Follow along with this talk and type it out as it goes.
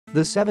The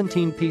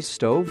 17-piece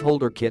stove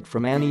holder kit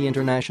from Annie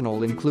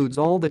International includes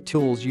all the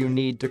tools you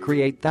need to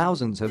create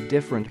thousands of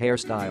different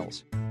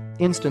hairstyles.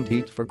 Instant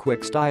heat for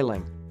quick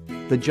styling.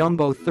 The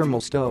jumbo thermal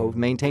stove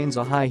maintains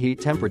a high heat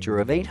temperature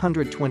of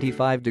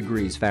 825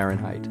 degrees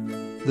Fahrenheit.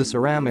 The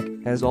ceramic,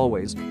 as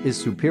always, is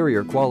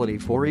superior quality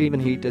for even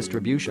heat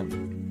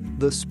distribution.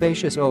 The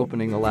spacious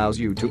opening allows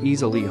you to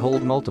easily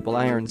hold multiple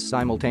irons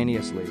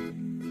simultaneously.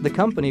 The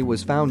company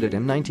was founded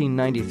in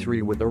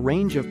 1993 with a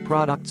range of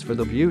products for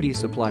the beauty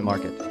supply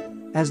market.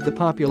 As the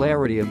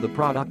popularity of the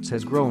products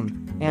has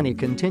grown, Annie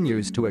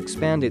continues to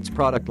expand its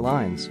product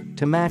lines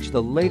to match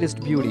the latest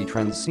beauty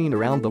trends seen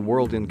around the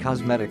world in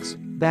cosmetics,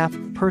 bath,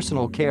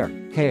 personal care,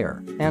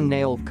 hair and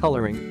nail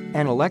coloring,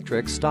 and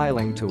electric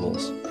styling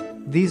tools.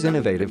 These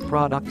innovative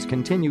products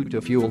continue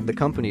to fuel the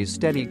company's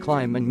steady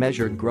climb and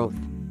measured growth.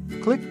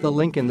 Click the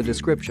link in the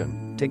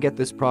description to get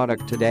this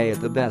product today at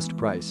the best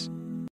price.